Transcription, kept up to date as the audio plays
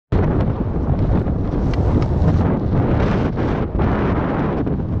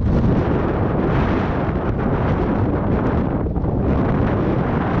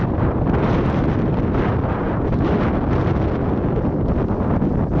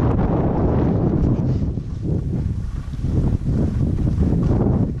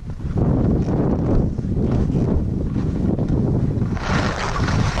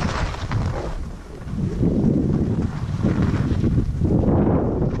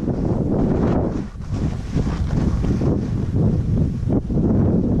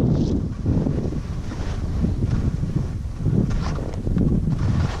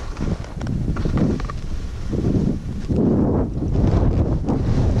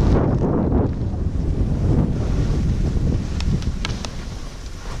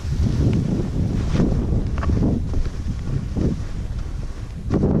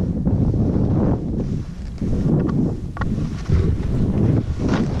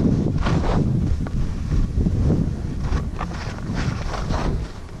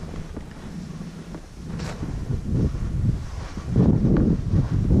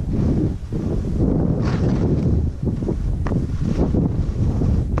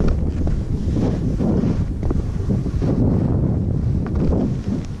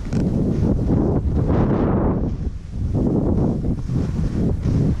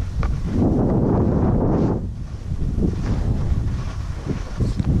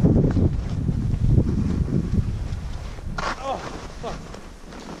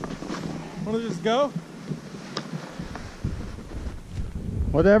go?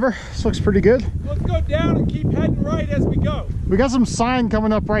 Whatever. This looks pretty good. Let's go down and keep heading right as we go. We got some sign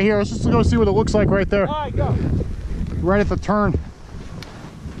coming up right here. Let's just go see what it looks like right there. All right, go. Right at the turn.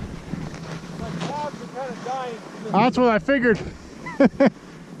 My calves are kind of dying. That's what I figured.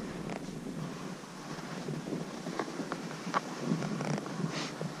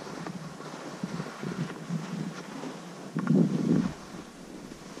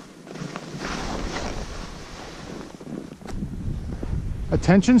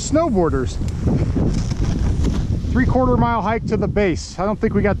 Attention snowboarders. 3/4 mile hike to the base. I don't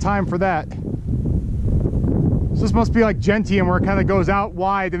think we got time for that. So this must be like Gentium, where it kind of goes out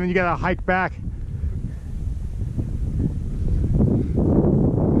wide and then you gotta hike back.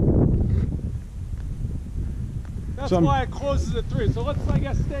 That's why it closes at 3. So let's, I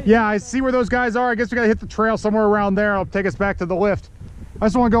guess, stay. Yeah, I see where those guys are. I guess we gotta hit the trail somewhere around there. It'll take us back to the lift. I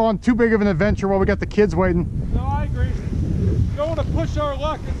just don't want to go on too big of an adventure while we got the kids waiting. No, I agree. Don't want to push our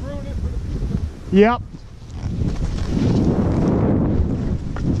luck and ruin it for the future. Yep.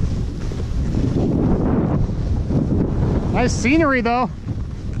 Nice scenery though.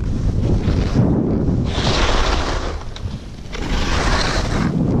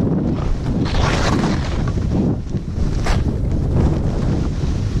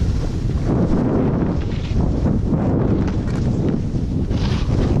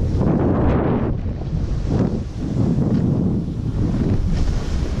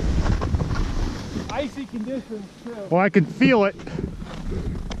 Icy conditions too. Well, I can feel it.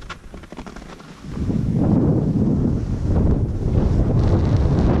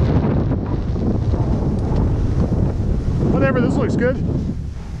 Whatever, this looks good.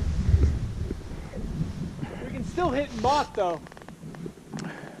 We can still hit Mott though.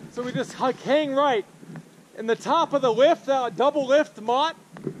 So we just hang right. In the top of the lift, double lift Mott.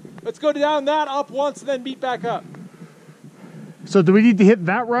 Let's go down that, up once, and then meet back up. So do we need to hit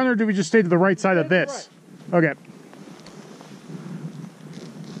that run, or do we just stay to the right side of this? Right. Okay.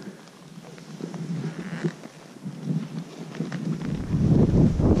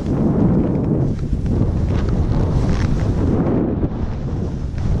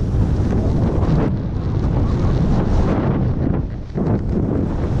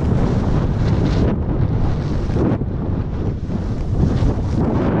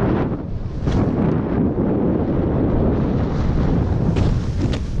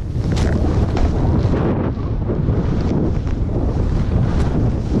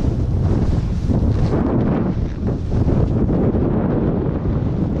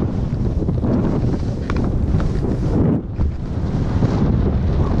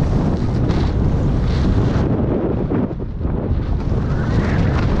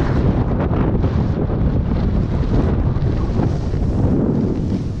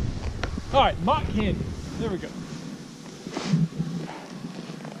 All right, Mott Canyon. There we go.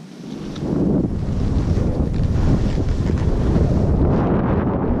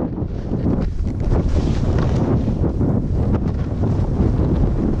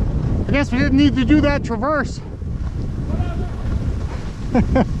 I guess we didn't need to do that traverse.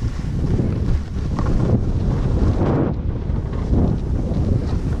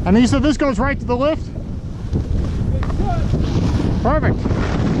 And you said this goes right to the lift? Perfect.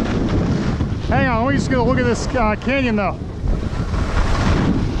 Hang on, we're just gonna look at this canyon though.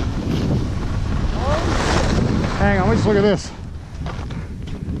 Hang on, let's look at this.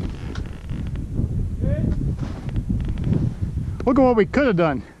 Look at what we could have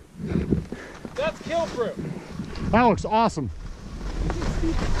done. That's kill proof. That looks awesome.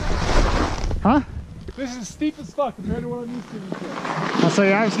 Huh? This is steep as fuck compared to what I'm used to. I'll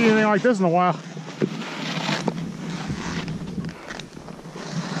say I haven't seen anything like this in a while.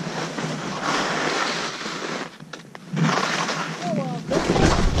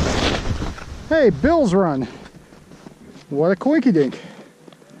 Hey, Bill's Run. What a coinkydink.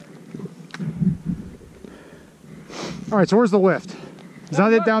 All right, so where's the lift? Is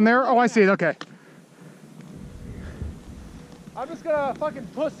that it down there? Oh, I see it, okay. I'm just gonna fucking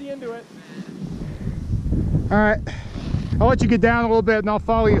pussy into it. All right, I'll let you get down a little bit and I'll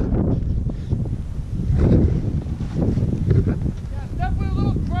follow you. Yeah, it's definitely a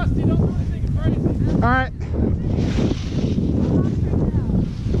little crusty. Don't do anything crazy. All right.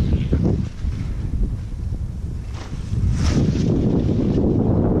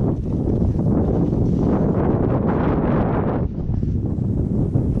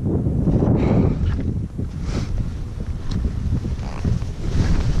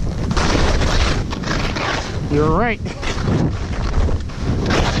 You're right.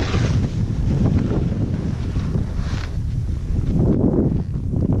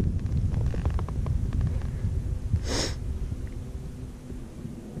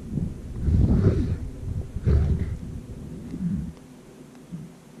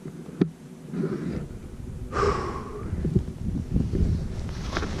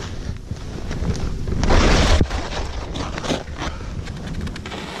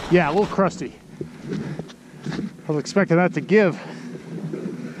 Yeah, a little crusty. I was expecting that to give.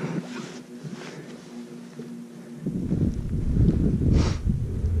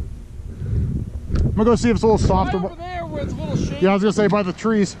 I'm gonna go see if it's a little softer. Right over there where it's a little shaky. Yeah, I was gonna say by the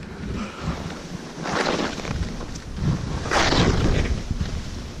trees.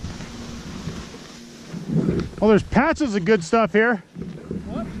 Well, there's patches of good stuff here.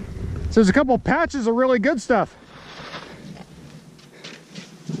 What? So there's a couple of patches of really good stuff.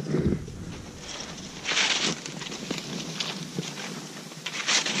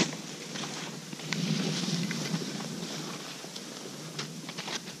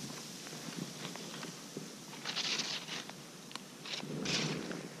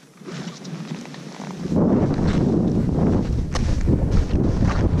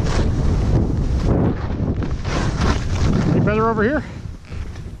 Better over here?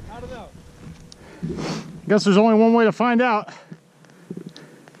 I don't know. Guess there's only one way to find out.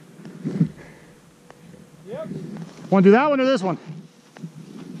 Yep. Want to do that one or this one?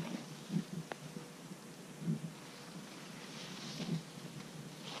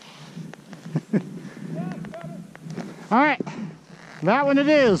 All right, that one it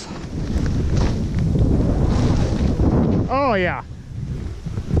is. Oh yeah.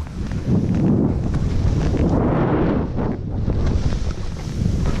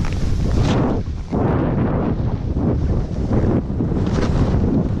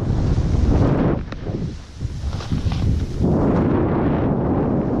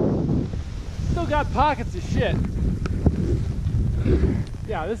 Got pockets of shit.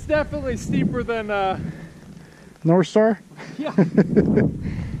 Yeah, this is definitely steeper than North Star? yeah.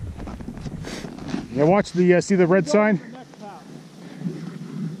 Yeah, watch the see the red sign?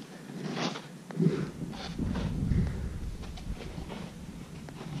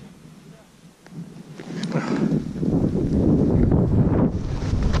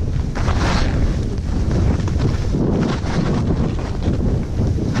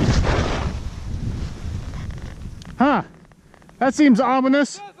 Huh, that seems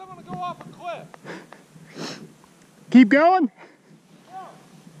ominous. Yes, I'm gonna go off a cliff. Keep going?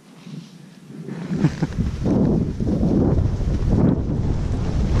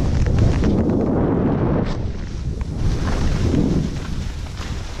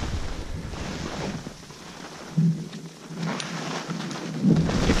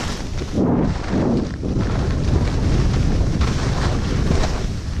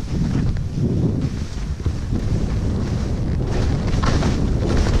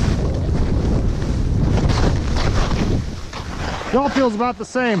 Y'all feels about the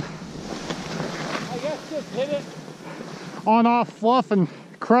same. I guess just hit it. On off fluff and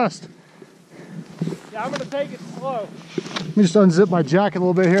crust. Yeah, I'm gonna take it slow. Let me just unzip my jacket a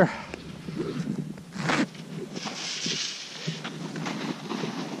little bit here.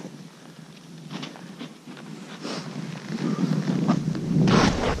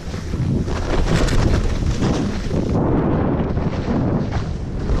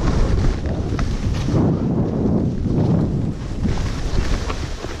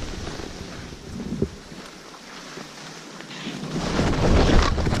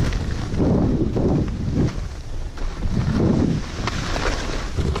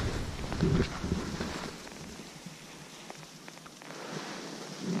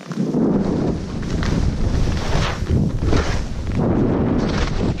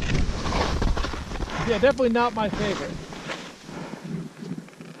 Yeah, definitely not my favorite.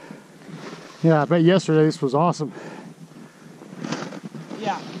 Yeah, I bet yesterday this was awesome.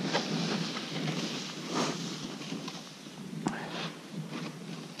 Yeah.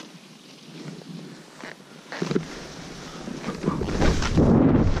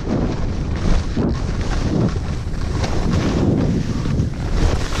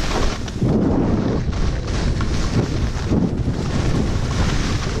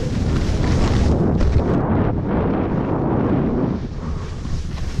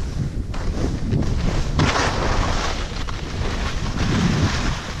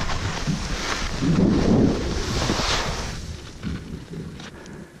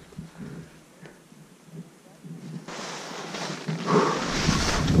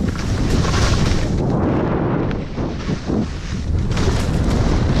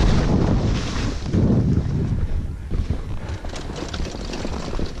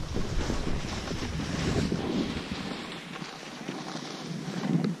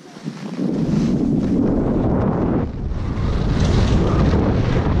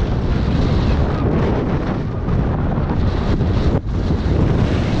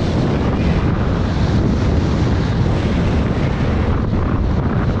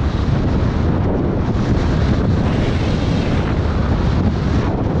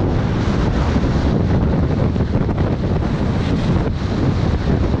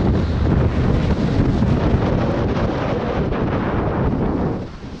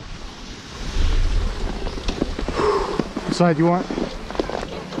 side do you want?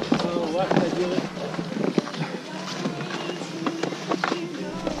 Left, ideally.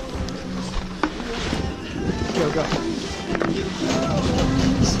 Go, go.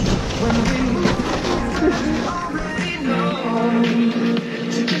 When we already know